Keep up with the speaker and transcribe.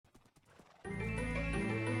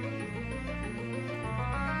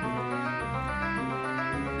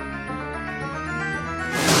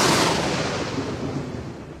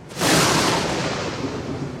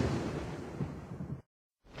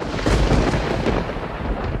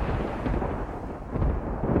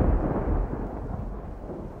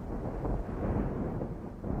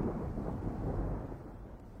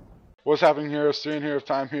What's happening here? It's 3 in here of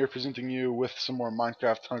time here presenting you with some more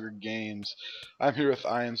Minecraft Hunger Games. I'm here with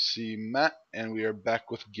iMCMatt, and we are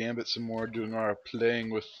back with Gambit some more, doing our playing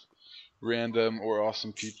with random or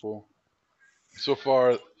awesome people. So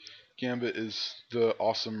far, Gambit is the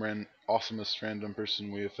awesomest random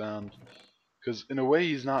person we have found. Because in a way,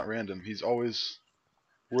 he's not random. He's always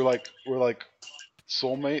we're like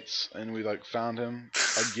soulmates, and we like found him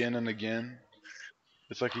again and again.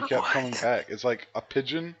 It's like he kept coming back. It's like a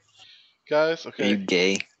pigeon, guys. Are you Okay.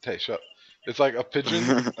 gay? Hey, shut. It's like a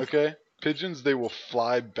pigeon, okay? Pigeons, they will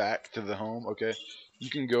fly back to the home, okay? You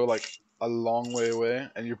can go like a long way away,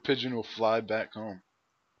 and your pigeon will fly back home.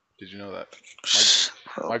 Did you know that?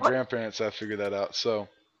 My grandparents have figured that out. So,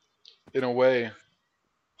 in a way,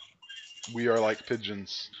 we are like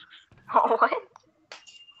pigeons, What?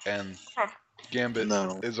 and Gambit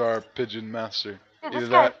No. is our pigeon master. Dude, Either this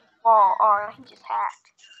guy's that. wall, he just hacked.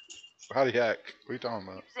 How'd he hack? What are you talking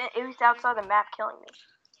about? It was outside the map killing me.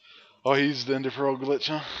 Oh, he's the Ender Pearl glitch,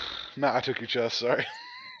 huh? Matt, I took your chest, sorry.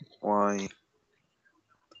 Why?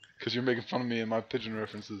 Because you're making fun of me and my pigeon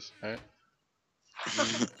references, alright?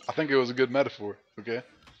 I think it was a good metaphor, okay?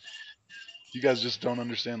 You guys just don't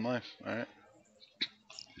understand life, alright?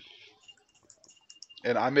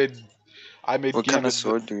 And I made What Gambit kind of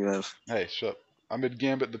sword do you have? Hey, shut up. I made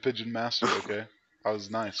Gambit the pigeon master, okay? I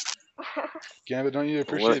was nice. Gambit, don't you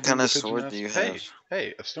appreciate What being kind the of pigeon sword master? do you Hey, have?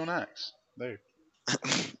 hey, a stone axe. There.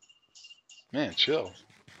 Man, chill.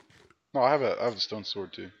 No, I have a stone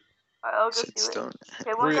sword too. I'll go Said do it. stone.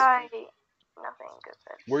 Okay, one guy, nothing good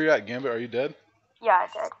said. Where you at, Gambit? Are you dead? Yeah, I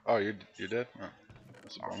died. Oh, you're dead? Oh,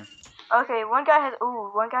 that's a bummer. Okay, one guy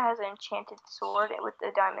has an enchanted sword with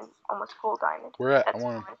a diamond, almost full diamond. Where at? That's I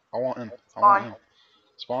want him. fine. I want him. I Spawn. want him.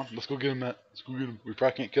 Spawn? Let's go get him, Matt. Let's go get him. We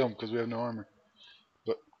probably can't kill him because we have no armor.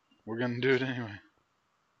 But we're gonna do it anyway.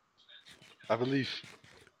 I believe.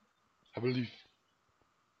 I believe.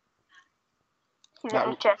 He's in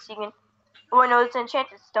the chest. You can. Oh no, it's an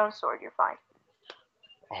enchanted stone sword. You're fine.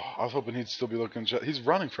 Oh, I was hoping he'd still be looking. He's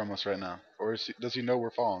running from us right now, or does he know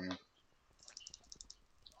we're following him?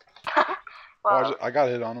 Well, Oh, I got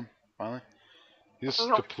a hit on him finally. He just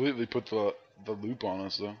completely put the loop on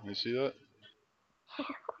us, though. You see that?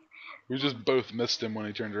 We just both missed him when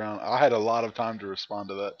he turned around. I had a lot of time to respond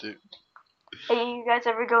to that too. Hey, you guys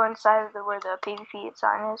ever go inside of where the PvP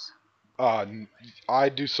sign is? I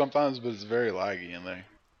do sometimes, but it's very laggy in there.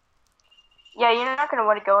 Yeah, you're not gonna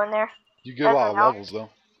want to go in there. You get a lot of levels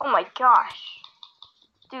though. Oh my gosh,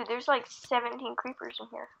 dude, there's like 17 creepers in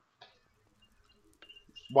here.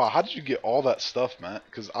 Wow, how did you get all that stuff, Matt?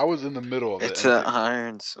 Because I was in the middle of it. It's an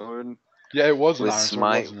iron sword. Yeah, it was an with iron sword,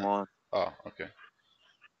 smite wasn't it? one. Oh, okay.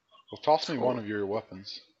 Well, toss me one of your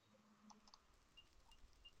weapons.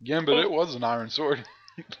 Gambit, it was an iron sword.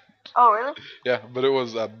 Oh, really? Yeah, but it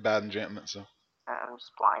was a bad enchantment, so. I'm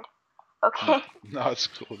just blind. Okay. No, it's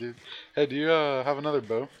cool, dude. Hey, do you have another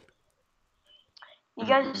bow? You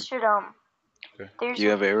guys should Okay. Do you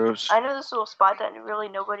have arrows? I know this little spot that really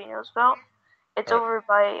nobody knows about. It's Alright. over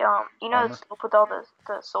by you know the slope with all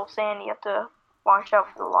the soul sand. You have to launch out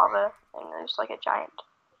for the lava, and there's like a giant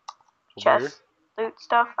chest loot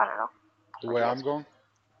stuff. I don't know. The way I'm going?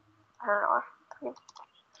 I don't know.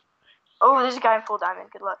 Oh, there's a guy in full diamond.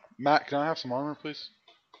 Good luck. Matt, can I have some armor, please?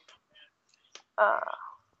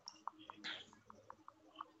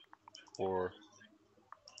 Or.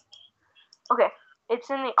 Okay, it's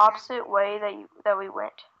in the opposite way that we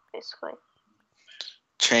went, basically.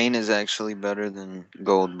 Chain is actually better than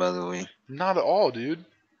gold, by the way. Not at all, dude.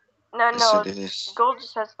 No, yes, it is. Gold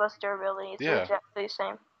just has less durability. It's exactly the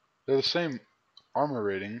same. They're the same armor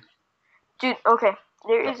rating. Dude, okay.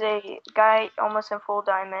 There is a guy almost in full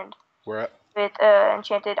diamond. Where at? With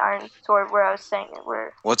enchanted iron sword. Where I was saying it.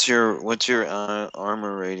 Where? What's your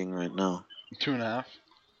armor rating right now? 2.5.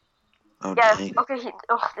 Oh, yeah. dang. Okay.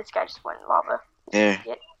 This guy just went in lava. There.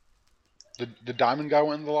 The diamond guy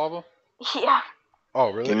went in the lava? Yeah.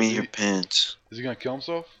 Oh, really? Give me your pants. Is he gonna kill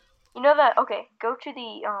himself? You know that? Okay. Go to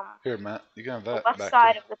the Here, Matt. You can have that. The left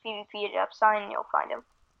side of the PvP up sign, and you'll find him.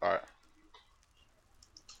 All right.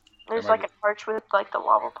 There's like an arch with like the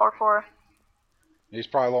lava parkour. He's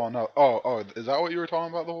probably low enough. Oh, is that what you were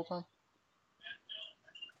talking about the whole time?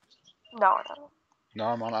 No. No,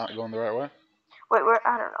 I'm not going the right way. Wait, where?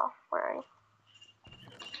 I don't know. Where are you?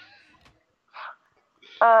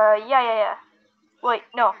 Yeah. Wait,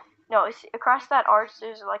 no. It's across that arch.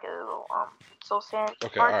 There's like a little soul sand.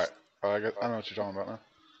 Okay, arch. all right. I know what you're talking about now.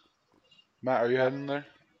 Matt, are you heading there?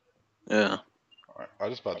 Yeah. Alright, I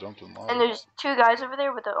just about jumped in lava. And there's two guys over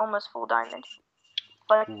there with an almost full diamond.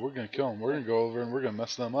 But we're gonna kill them. We're gonna go over and we're gonna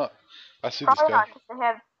mess them up. I see probably this guy. not,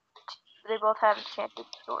 because they both have enchanted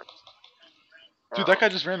swords. Dude, that guy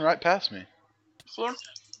just ran right past me. See him?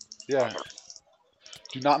 Yeah.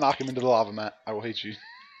 Do not knock him into the lava, Matt. I will hate you.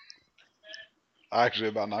 I actually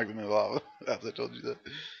about knocked him into the lava, as I told you that.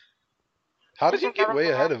 How did he get way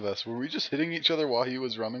ahead of us? Were we just hitting each other while he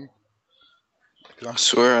was running? I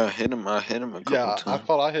swear I hit him. I hit him a couple Yeah, I times.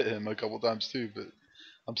 thought I hit him a couple times too, but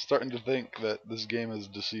I'm starting to think that this game has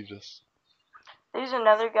deceived us. There's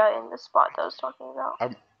another guy in the spot that I was talking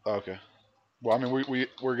about. Okay. Well, I mean,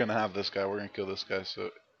 we're gonna have this guy. We're gonna kill this guy.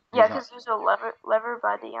 So Yeah, because there's a lever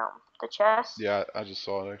by the chest. Yeah, I just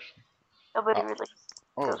saw it actually. Nobody really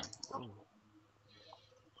goes.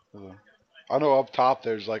 I know up top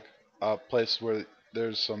there's like a place where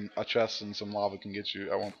there's a chest and some lava can get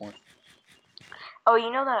you at one point. Oh,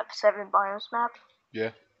 you know that 7 biomes map? Yeah.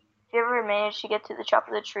 If you ever manage to get to the top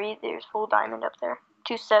of the tree, there's full diamond up there.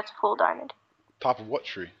 2 sets full diamond. Top of what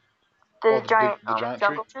tree? The giant, the giant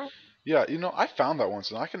jungle tree? Yeah, you know, I found that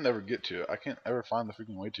once and I can never get to it. I can't ever find the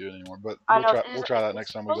freaking way to it anymore. But we'll try that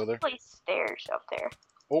next time we go there. There's stairs up there.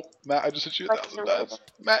 Oh, Matt, I just hit you 1,000 times.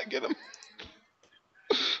 Matt, get him.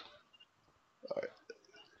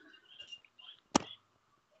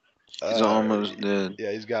 He's almost dead.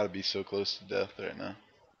 Yeah, he's got to be so close to death right now.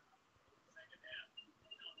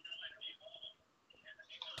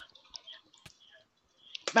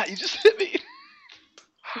 Matt, you just hit me.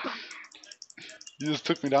 You just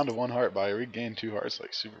took me down to 1 heart, but I regained 2 hearts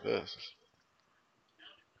like super fast.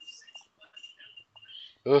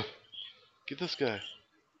 Ugh. Get this guy.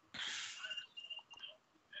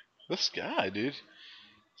 This guy, dude.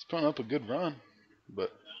 He's putting up a good run,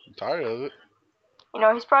 but I'm tired of it. You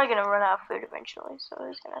know, he's probably gonna run out of food eventually, so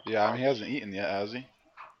he's gonna have to Yeah, I mean, he hasn't eaten yet, has he?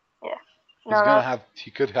 Yeah.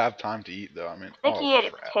 He could have time to eat, though. I mean, I think he ate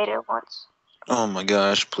a potato once. Oh my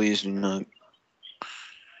gosh, please do not.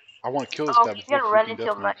 I want to kill this guy he's before gonna run into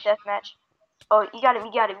a deathmatch. Oh, you got him.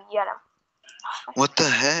 What the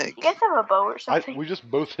heck? You guys have a bow or something? We just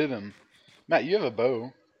both hit him. Matt, you have a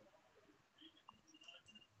bow.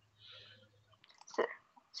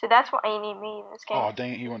 So that's why you need me in this game. Oh,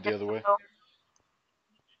 dang it, he went the other way.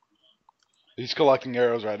 He's collecting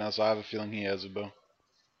arrows right now, so I have a feeling he has a bow.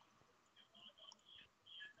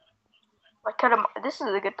 Like, cut him. This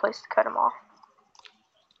is a good place to cut him off.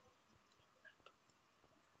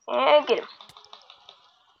 And get him.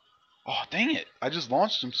 Oh, dang it. I just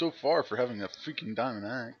launched him so far for having a freaking diamond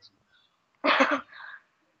axe.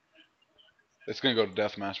 It's going to go to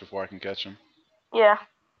deathmatch before I can catch him. Yeah,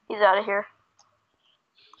 he's out of here.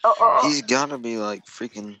 He's gotta be like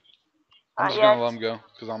freaking... I'm just going to let him go,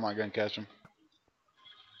 because I'm not going to catch him.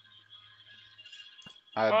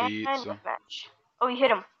 I had to eat, so... Match. Oh, you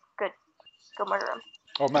hit him. Good. Go murder him.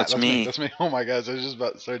 Oh, Matt, that's me. That's me. Oh my gosh, I was just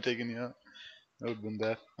about to start taking you out. That would have been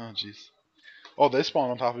death. Oh, jeez. Oh, they spawn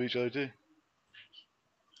on top of each other, too.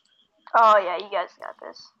 Oh, yeah, you guys got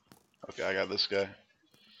this. Okay, I got this guy.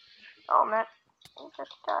 Oh, Matt. You have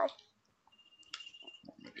to die.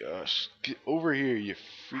 Oh my gosh. Get over here, you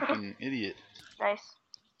freaking idiot. Nice.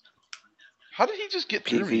 How did he just get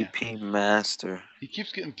through me? PvP master. He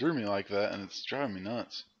keeps getting through me like that, and it's driving me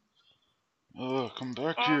nuts. Oh, come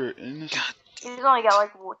back here. He's only got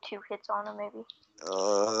like 2 hits on him, maybe.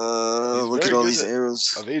 Look at all these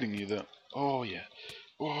arrows. Evading you, though. Oh, yeah.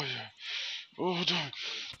 Oh, yeah. Oh, die.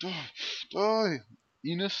 Die. Die.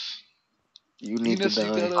 Enos? You need to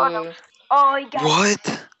die. He got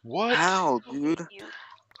What? What? How, dude?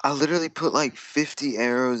 I literally put like 50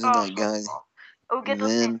 arrows in that guy. Oh, get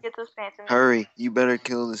those pants. Get those pants. Hurry, you better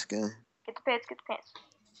kill this guy. Get the pants. Get the pants.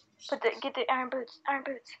 Get the iron boots. Iron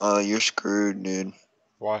boots. You're screwed, dude.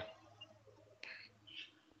 Why?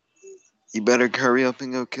 You better hurry up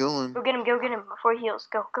and go kill him. Go get him before he heals.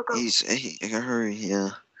 Go. Hurry,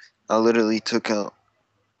 yeah. I literally took out.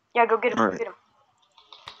 Yeah, go get him. Go get him.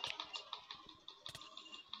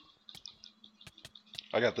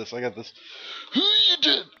 I got this. Who you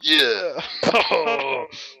did? Yeah.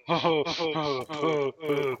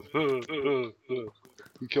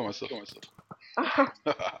 Kill myself.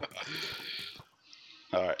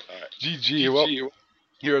 Alright. GG. Well,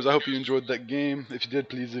 heroes, I hope you enjoyed that game. If you did,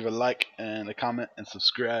 please leave a like and a comment and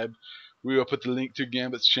subscribe. We will put the link to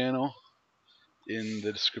Gambit's channel in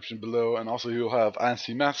the description below, and also you'll have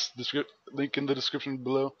iMCMatt's link in the description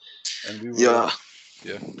below. And we will,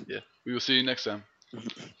 yeah. We will see you next time.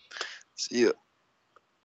 See ya.